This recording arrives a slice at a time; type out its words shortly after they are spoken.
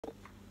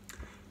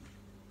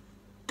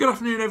Good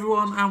afternoon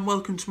everyone and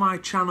welcome to my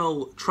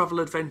channel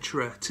Travel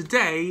Adventurer.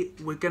 Today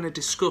we're going to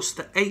discuss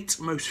the 8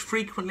 most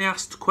frequently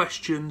asked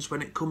questions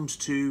when it comes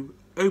to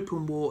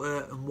open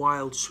water and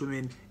wild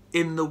swimming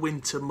in the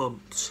winter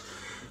months.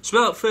 So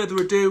without further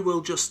ado,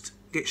 we'll just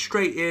get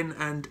straight in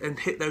and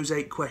hit those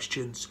 8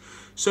 questions.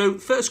 So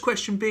first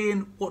question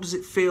being, what does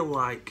it feel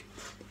like?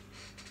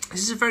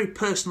 This is a very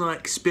personal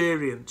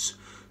experience,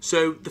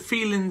 so the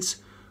feelings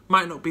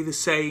might not be the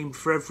same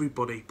for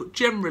everybody, but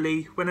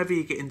generally whenever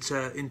you get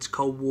into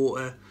cold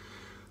water,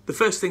 the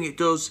first thing it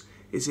does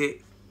is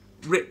it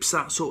rips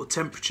that sort of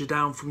temperature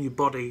down from your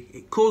body.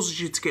 It causes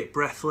you to get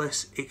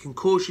breathless, it can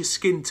cause your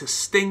skin to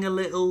sting a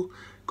little,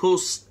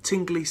 cause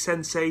tingly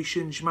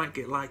sensations, you might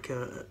get like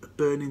a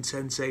burning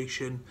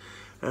sensation,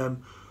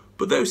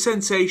 but those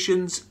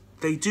sensations,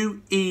 they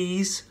do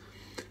ease,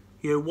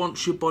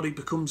 once your body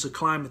becomes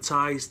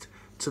acclimatized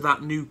to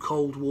that new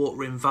cold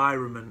water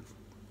environment.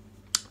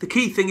 The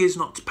key thing is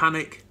not to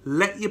panic,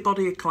 let your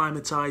body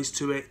acclimatise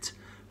to it,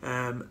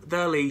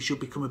 they'll ease, you'll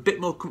become a bit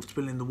more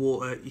comfortable in the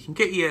water, you can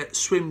get your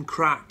swim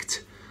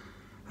cracked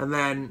and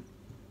then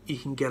you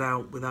can get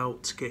out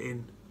without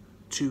getting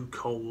too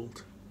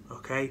cold,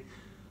 okay?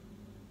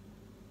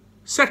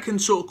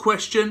 Second sort of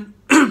question,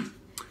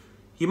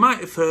 you might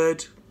have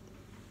heard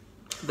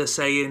the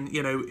saying,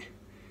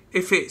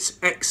 if it's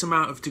X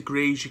amount of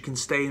degrees you can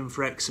stay in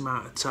for X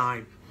amount of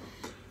time.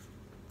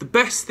 The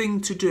best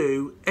thing to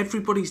do,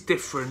 everybody's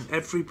different,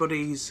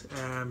 everybody's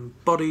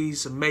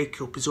bodies and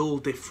makeup is all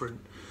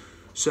different.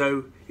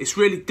 So it's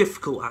really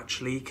difficult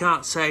actually. You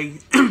can't say,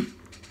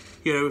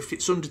 if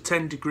it's under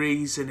 10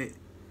 degrees and it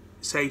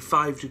say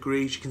 5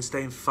 degrees, you can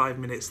stay in for 5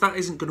 minutes. That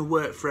isn't going to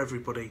work for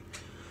everybody.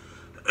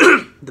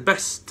 The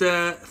best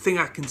thing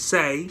I can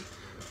say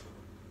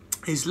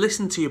is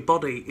listen to your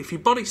body. If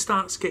your body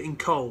starts getting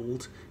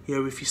cold,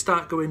 if you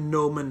start going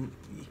numb and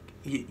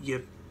your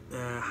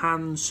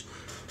hands,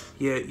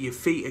 your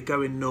feet are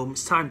going numb,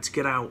 it's time to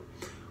get out.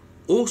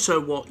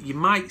 Also, what you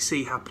might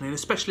see happening,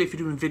 especially if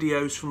you're doing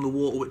videos from the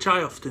water, which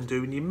I often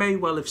do, and you may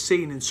well have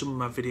seen in some of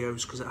my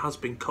videos because it has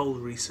been cold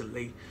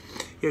recently,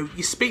 your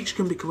speech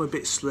can become a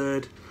bit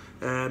slurred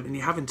and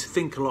you're having to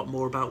think a lot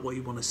more about what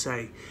you want to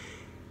say.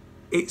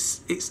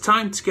 It's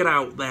time to get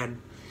out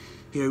then.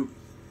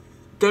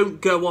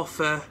 Don't go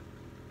off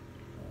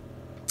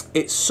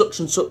it's such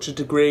and such a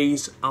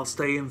degrees, I'll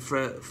stay in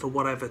for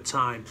whatever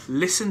time.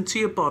 Listen to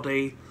your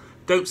body.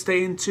 Don't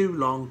stay in too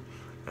long,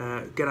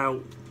 get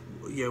out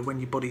when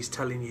your body's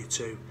telling you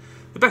to.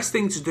 The best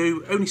thing to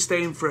do, only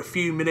stay in for a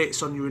few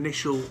minutes on your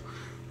initial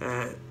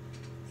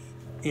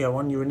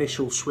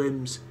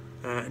swims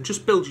and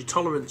just build your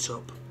tolerance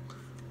up.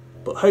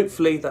 But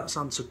hopefully that's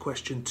answered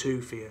question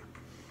 2 for you.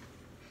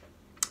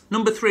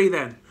 Number 3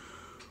 then,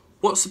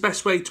 what's the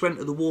best way to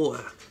enter the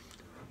water?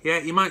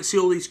 You might see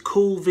all these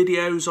cool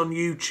videos on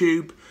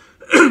YouTube,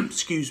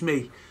 excuse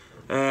me,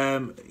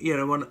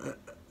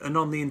 and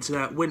on the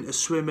internet, winter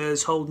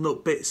swimmers holding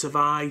up bits of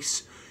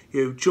ice,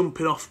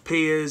 jumping off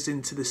piers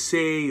into the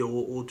sea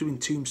or doing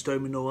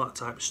tombstone and all that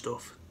type of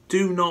stuff.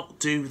 Do not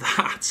do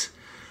that,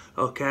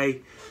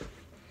 okay?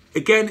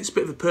 Again, it's a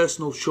bit of a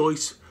personal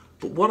choice,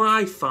 but what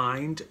I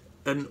find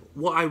and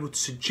what I would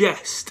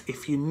suggest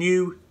if you're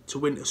new to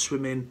winter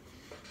swimming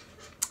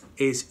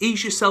is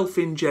ease yourself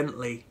in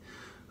gently,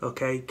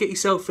 okay? Get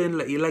yourself in,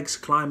 let your legs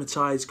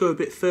acclimatise, go a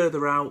bit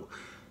further out,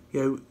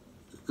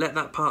 let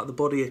that part of the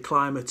body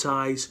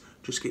acclimatise,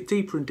 just get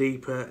deeper and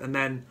deeper, and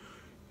then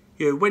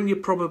when you're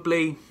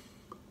probably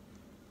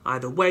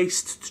either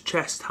waist to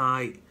chest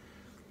height,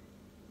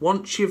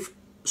 once you've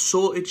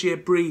sorted your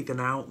breathing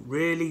out,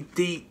 really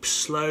deep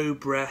slow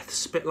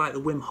breaths, a bit like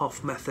the Wim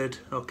Hof method,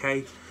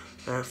 okay?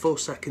 4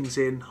 seconds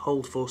in,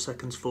 hold 4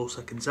 seconds, 4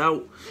 seconds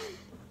out.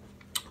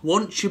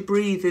 Once your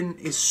breathing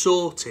is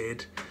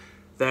sorted,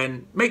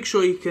 then make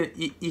sure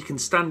you can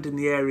stand in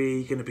the area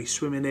you're going to be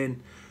swimming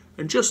in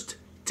and just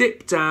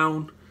dip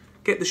down,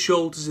 get the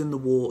shoulders in the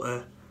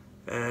water,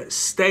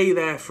 stay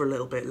there for a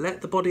little bit,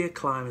 let the body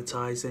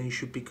acclimatise, then you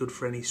should be good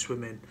for any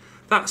swimming.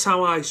 That's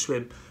how I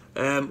swim.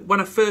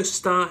 When I first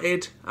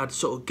started, I'd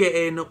sort of get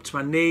in up to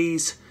my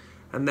knees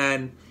and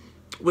then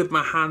with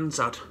my hands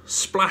I'd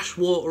splash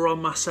water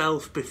on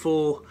myself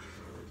before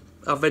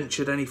I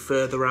ventured any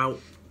further out,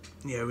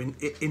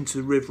 into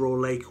the river or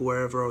lake or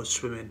wherever I was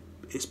swimming.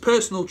 It's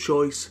personal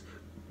choice.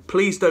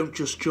 Please don't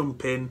just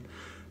jump in.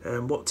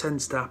 What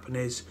tends to happen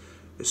is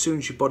as soon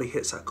as your body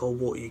hits that cold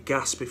water, you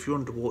gasp. If you're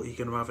underwater, you're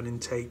going to have an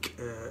intake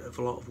of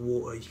a lot of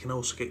water. You can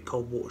also get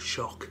cold water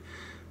shock,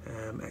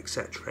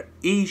 etc.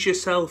 Ease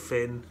yourself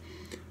in.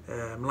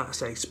 Like I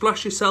say,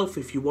 splash yourself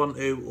if you want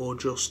to, or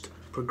just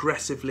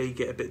progressively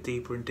get a bit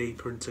deeper and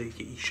deeper until you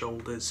get your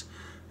shoulders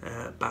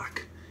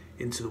back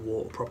into the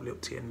water, probably up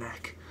to your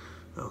neck.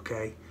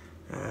 Okay.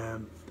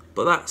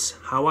 But that's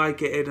how I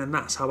get in, and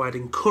that's how I'd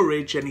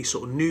encourage any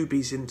sort of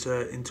newbies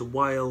into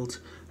wild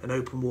and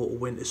open water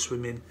winter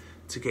swimming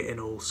to get in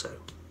also.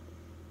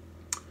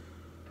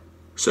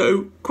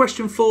 So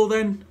question 4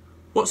 then,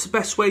 what's the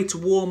best way to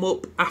warm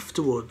up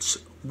afterwards?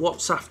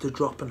 What's after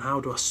drop and how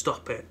do I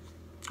stop it?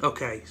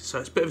 Okay, so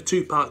it's a bit of a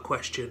 2-part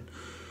question.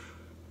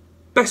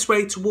 Best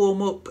way to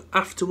warm up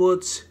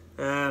afterwards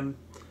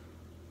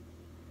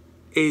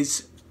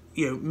is,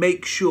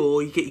 make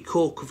sure you get your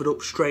core covered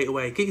up straight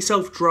away. Get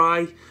yourself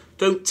dry.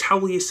 Don't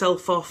towel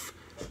yourself off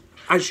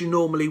as you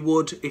normally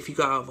would if you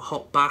got out of a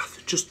hot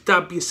bath. Just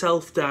dab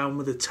yourself down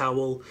with a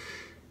towel.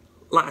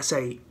 Like I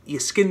say, your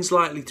skin's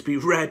likely to be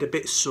red, a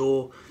bit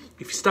sore.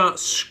 If you start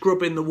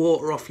scrubbing the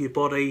water off your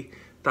body,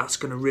 that's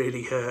going to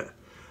really hurt.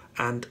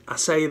 And I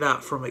say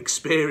that from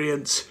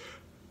experience.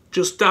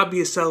 Just dab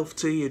yourself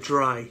till you're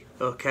dry,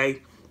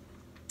 okay?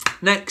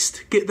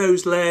 Next, get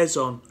those layers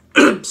on.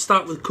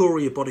 Start with the core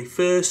of your body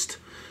first.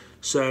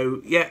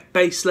 So, yeah,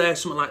 base layer,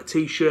 something like a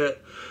t-shirt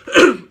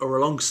or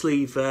a long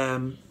sleeve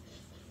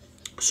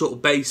sort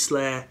of base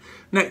layer.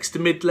 Next, the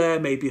mid layer,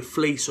 maybe a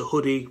fleece or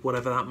hoodie,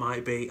 whatever that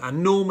might be. I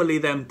normally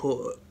then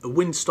put a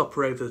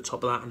windstopper over the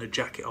top of that and a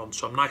jacket on,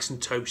 so I'm nice and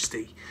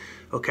toasty.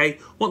 Okay,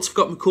 once I've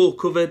got my core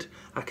covered,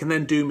 I can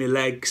then do my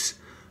legs,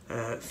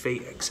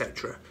 feet,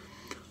 etc.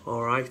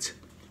 All right,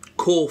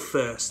 core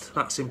first,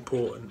 that's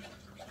important.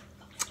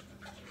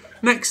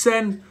 Next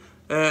then,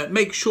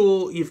 make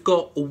sure you've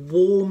got a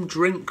warm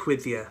drink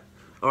with you.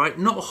 All right,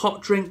 not a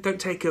hot drink.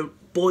 Don't take a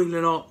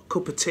boiling hot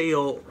cup of tea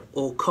or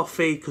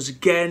coffee, because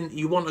again,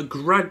 you want to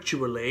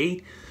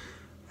gradually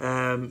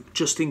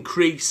just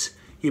increase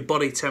your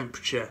body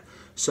temperature.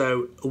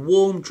 So a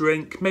warm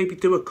drink, maybe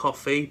do a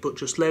coffee, but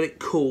just let it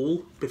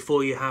cool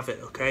before you have it,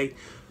 okay?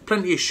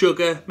 Plenty of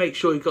sugar, make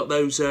sure you've got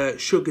those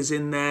sugars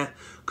in there,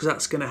 because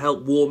that's going to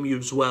help warm you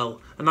as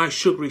well. A nice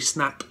sugary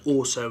snack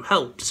also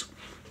helps.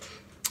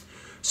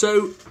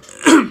 So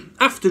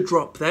after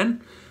drop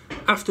then,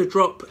 after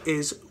drop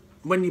is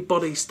when your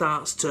body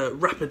starts to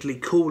rapidly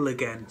cool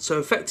again. So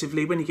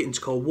effectively, when you get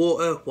into cold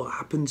water, what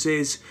happens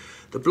is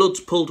the blood's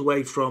pulled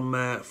away from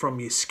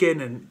your skin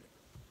and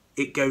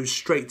it goes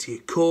straight to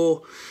your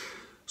core.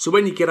 So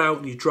when you get out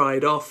and you dry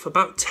it off,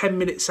 about 10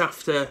 minutes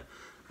after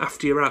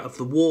you're out of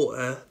the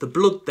water, the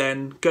blood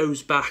then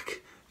goes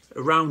back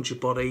around your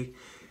body,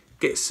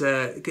 gets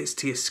to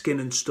your skin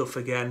and stuff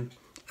again,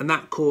 and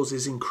that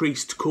causes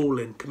increased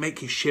cooling, can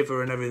make you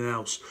shiver and everything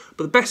else.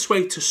 But the best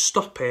way to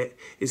stop it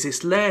is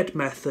this layered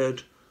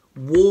method: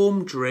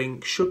 warm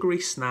drink,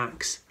 sugary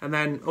snacks, and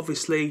then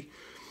obviously,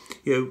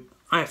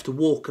 I have to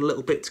walk a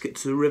little bit to get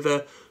to the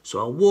river, so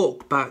I'll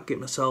walk back, get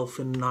myself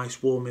in a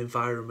nice warm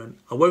environment.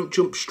 I won't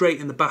jump straight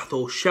in the bath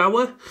or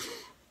shower.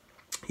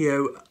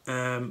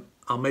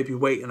 I'll maybe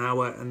wait an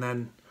hour and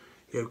then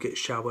get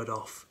showered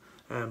off.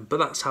 But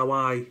that's how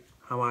I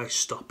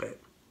stop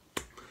it.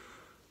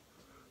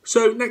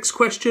 So next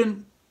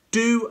question,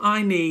 do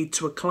I need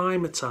to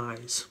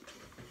acclimatise?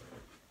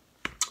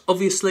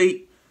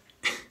 Obviously,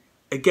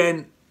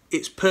 again,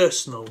 it's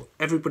personal.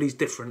 Everybody's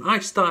different. I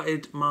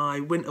started my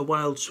winter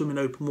wild swimming,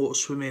 open water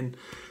swimming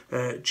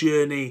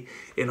journey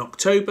in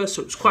October,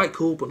 so it was quite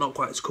cool, but not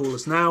quite as cool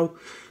as now.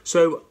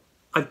 So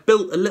I've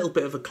built a little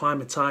bit of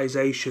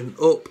acclimatisation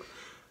up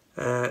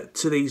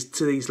to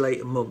these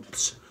later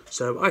months.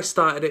 So I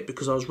started it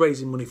because I was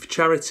raising money for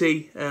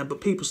charity, but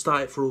people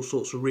start it for all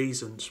sorts of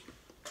reasons.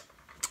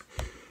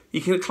 You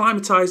can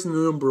acclimatise in a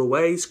number of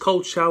ways: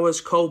 cold showers,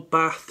 cold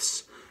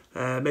baths,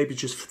 maybe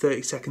just for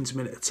 30 seconds, a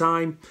minute at a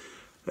time.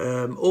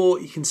 Or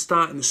you can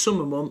start in the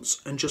summer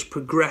months and just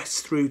progress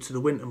through to the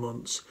winter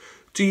months.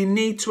 Do you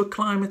need to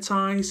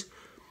acclimatise?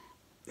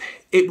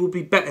 It will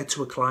be better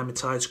to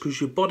acclimatise because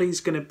your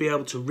body's going to be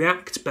able to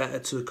react better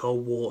to the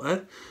cold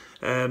water,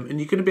 and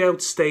you're going to be able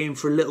to stay in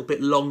for a little bit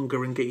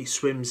longer and get your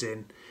swims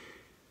in.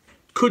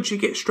 Could you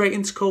get straight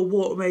into cold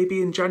water maybe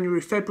in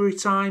January, February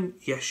time?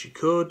 Yes, you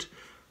could.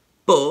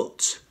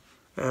 But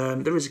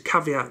there is a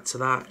caveat to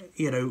that.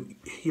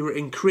 You're at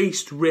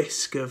increased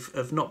risk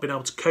of not being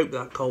able to cope with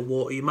that cold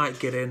water. You might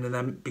get in and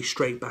then be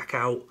straight back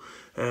out,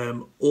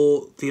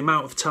 or the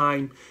amount of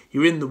time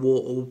you're in the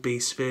water will be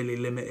severely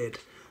limited.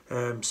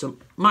 So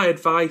my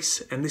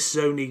advice, and this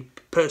is only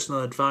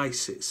personal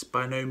advice, it's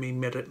by no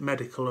means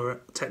medical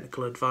or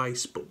technical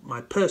advice, but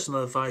my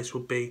personal advice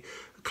would be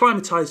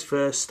acclimatise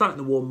first, start in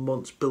the warm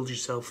months, build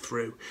yourself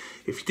through.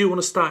 If you do want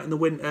to start in the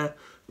winter,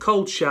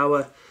 cold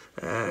shower,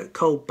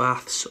 cold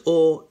baths,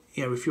 or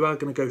if you are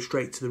going to go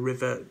straight to the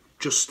river,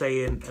 just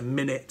stay in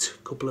a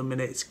couple of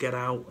minutes, get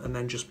out, and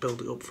then just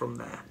build it up from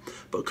there.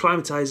 But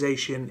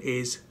acclimatisation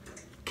is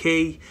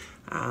key,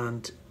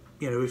 and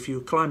if you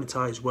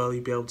acclimatise well,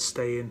 you'll be able to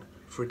stay in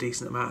for a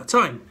decent amount of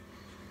time.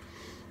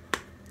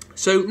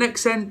 So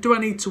next then, do I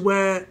need to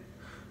wear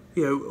a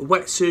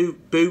wetsuit,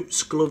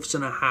 boots, gloves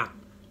and a hat?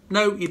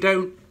 No, you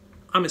don't.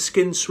 I'm a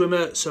skin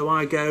swimmer, so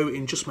I go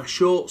in just my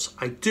shorts.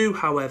 I do,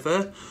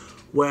 however,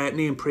 wear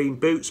neoprene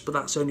boots, but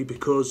that's only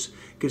because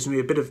it gives me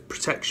a bit of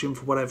protection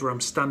for whatever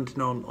I'm standing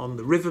on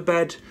the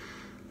riverbed.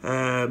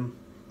 I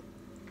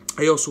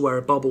also wear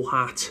a bobble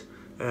hat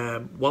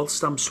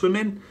whilst I'm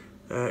swimming,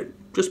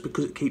 just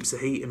because it keeps the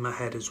heat in my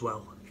head as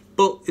well.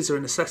 But is there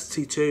a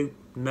necessity to?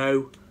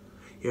 No.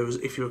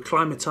 If you're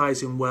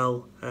acclimatising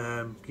well,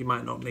 you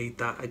might not need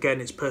that. Again,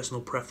 it's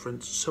personal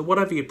preference, so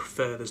whatever you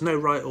prefer, there's no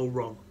right or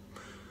wrong.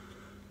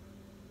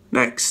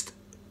 Next,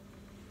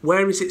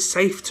 where is it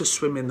safe to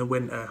swim in the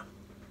winter?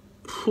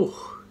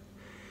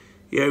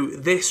 You know,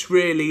 this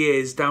really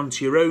is down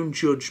to your own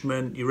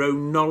judgment, your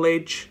own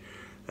knowledge.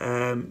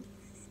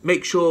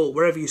 Make sure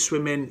wherever you're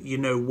swimming, you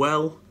know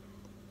well.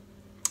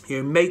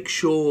 You know, make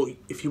sure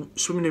if you're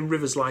swimming in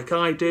rivers like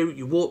I do,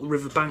 you walk the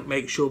riverbank,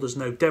 make sure there's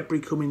no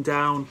debris coming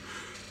down,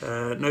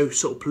 no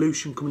sort of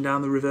pollution coming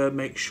down the river.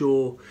 Make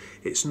sure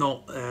it's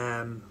not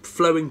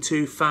flowing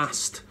too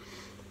fast.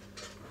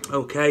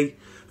 Okay,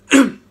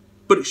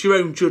 but it's your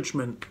own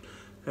judgment.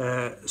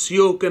 So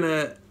you're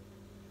gonna,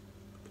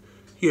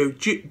 you know,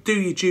 do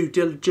your due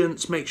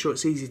diligence. Make sure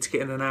it's easy to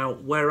get in and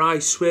out. Where I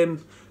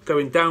swim,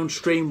 going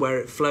downstream, where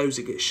it flows,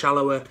 it gets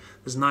shallower.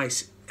 There's a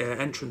nice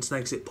entrance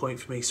and exit point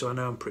for me, so I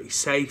know I'm pretty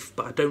safe,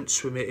 but I don't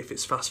swim it if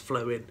it's fast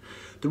flowing.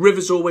 The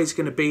river's always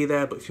going to be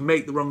there, but if you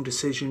make the wrong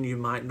decision, you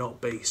might not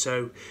be.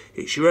 So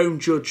it's your own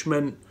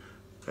judgment.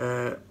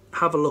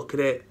 Have a look at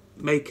it,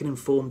 make an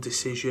informed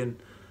decision.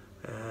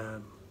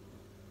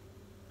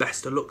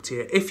 Best of luck to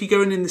you. If you're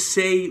going in the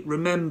sea,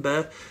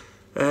 remember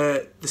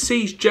the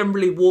sea's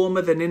generally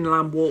warmer than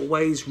inland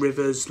waterways,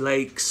 rivers,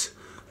 lakes,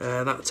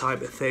 that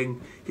type of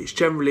thing. It's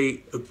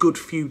generally a good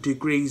few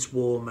degrees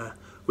warmer,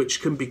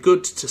 which can be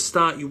good to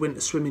start your winter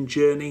swimming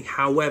journey.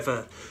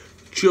 However,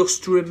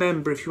 just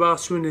remember, if you are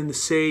swimming in the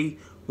sea,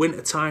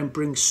 winter time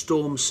brings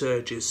storm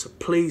surges. So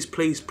please,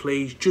 please,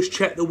 please, just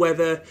check the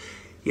weather.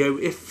 You know,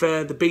 if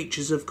the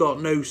beaches have got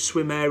no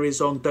swim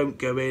areas on, don't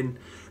go in.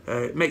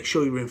 Make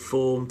sure you're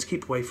informed.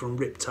 Keep away from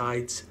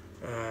riptides.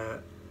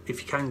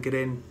 If you can get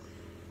in,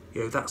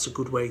 you know, that's a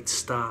good way to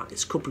start.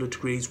 It's a couple of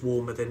degrees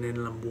warmer than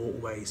inland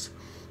waterways.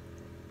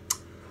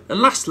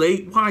 And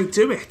lastly, why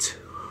do it?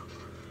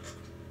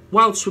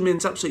 Wild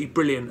swimming's absolutely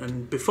brilliant,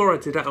 and before I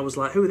did it I was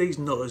like, who are these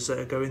nutters that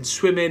are going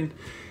swimming,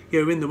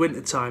 you know, in the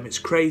winter time? It's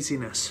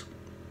craziness.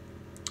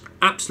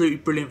 Absolutely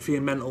brilliant for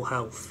your mental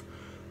health.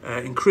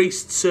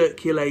 Increased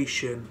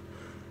circulation.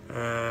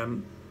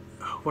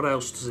 What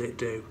else does it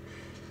do?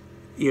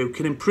 You know,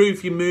 can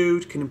improve your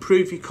mood, can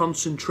improve your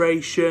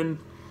concentration.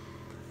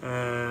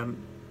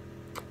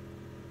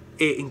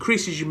 It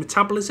increases your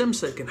metabolism,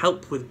 so it can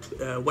help with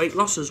weight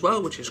loss as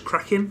well, which is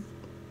cracking.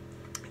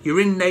 You're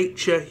in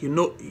nature,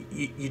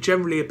 you're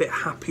generally a bit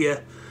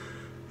happier.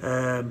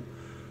 And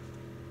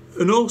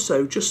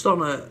also, just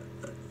on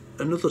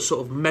another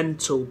sort of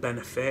mental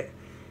benefit,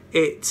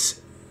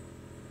 it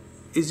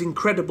is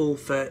incredible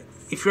for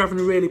if you're having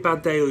a really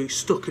bad day or you're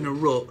stuck in a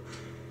rut.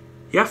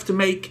 You have to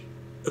make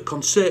a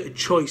concerted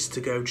choice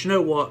to go, do you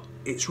know what,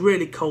 it's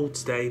really cold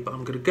today, but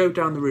I'm going to go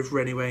down the river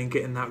anyway and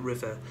get in that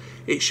river.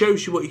 It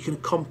shows you what you can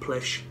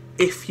accomplish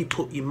if you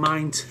put your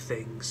mind to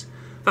things.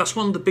 That's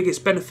one of the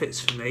biggest benefits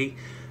for me.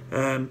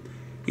 You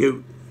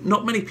know,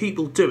 not many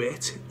people do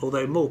it,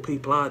 although more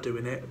people are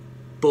doing it,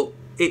 but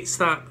it's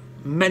that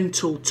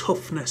mental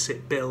toughness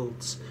it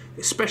builds,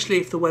 especially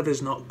if the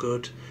weather's not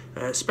good,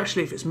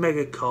 especially if it's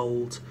mega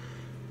cold.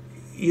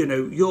 You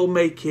know, you're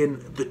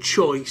making the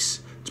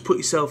choice to put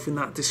yourself in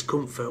that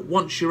discomfort.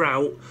 Once you're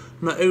out,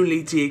 not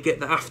only do you get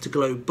the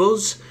afterglow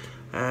buzz,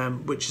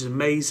 which is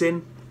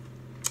amazing,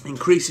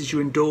 increases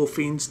your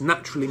endorphins,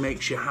 naturally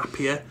makes you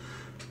happier,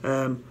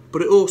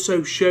 but it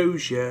also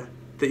shows you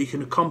that you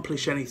can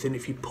accomplish anything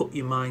if you put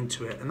your mind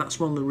to it, and that's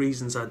one of the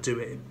reasons I do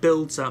it. It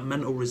builds that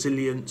mental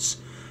resilience.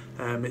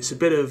 It's a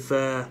bit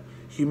of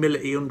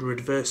humility under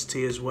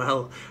adversity as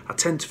well. I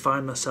tend to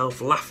find myself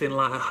laughing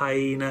like a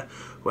hyena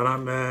when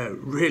I'm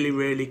really,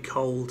 really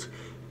cold,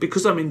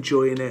 because I'm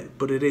enjoying it,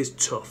 but it is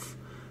tough.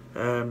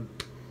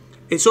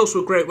 It's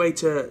also a great way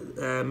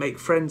to make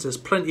friends. There's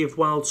plenty of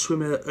wild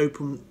swimmer,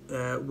 open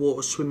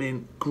water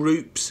swimming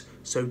groups,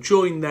 so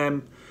join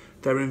them.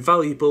 They're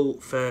invaluable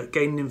for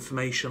gaining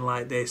information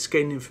like this,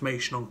 gaining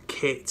information on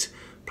kit,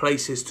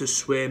 places to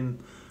swim,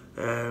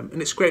 and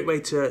it's a great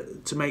way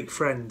to make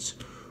friends.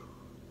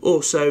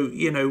 Also,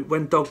 you know,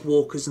 when dog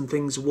walkers and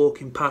things are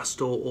walking past,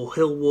 or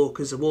hill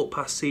walkers are walk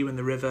past you in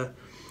the river,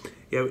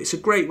 you know, it's a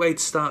great way to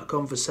start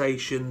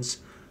conversations,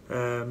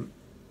 and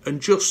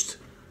just,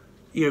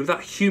 you know,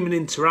 that human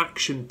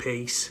interaction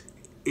piece,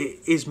 it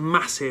is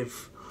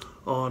massive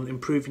on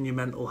improving your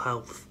mental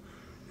health.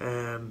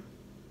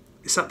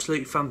 It's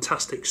absolutely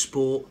fantastic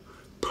sport.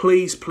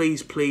 Please,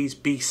 please, please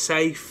be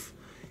safe.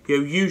 You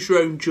know, use your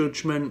own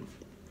judgment.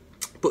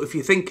 But if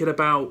you're thinking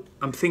about,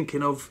 I'm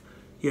thinking of,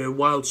 you know,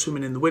 wild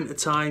swimming in the winter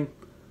time,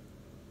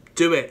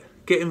 do it.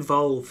 Get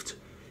involved.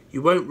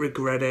 You won't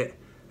regret it,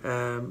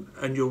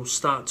 and you'll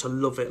start to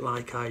love it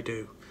like I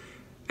do.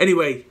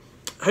 Anyway,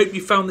 I hope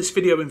you found this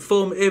video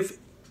informative.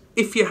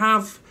 If you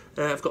have,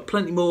 I've got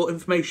plenty more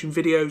information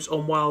videos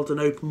on wild and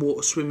open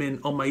water swimming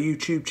on my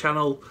YouTube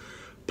channel.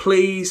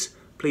 Please,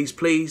 please,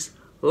 please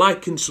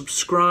like and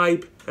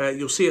subscribe.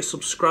 You'll see a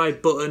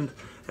subscribe button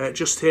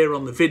just here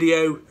on the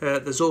video.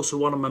 There's also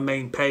one on my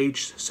main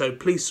page, so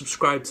please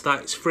subscribe to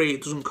that. It's free,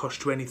 it doesn't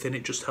cost you anything,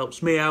 it just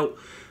helps me out.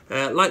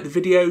 Like the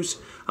videos.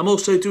 I'm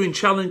also doing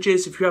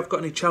challenges. If you have got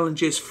any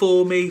challenges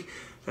for me,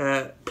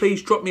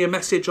 please drop me a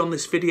message on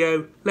this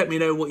video. Let me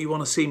know what you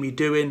want to see me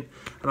doing,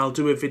 and I'll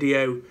do a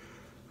video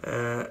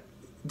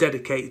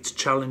dedicated to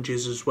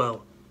challenges as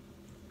well.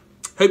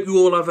 Hope you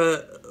all have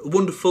a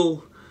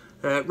wonderful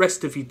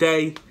rest of your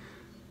day.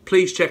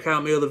 please check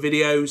out my other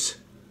videos.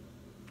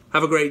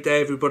 Have a great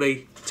day,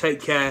 everybody. Take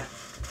care.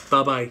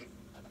 Bye-bye.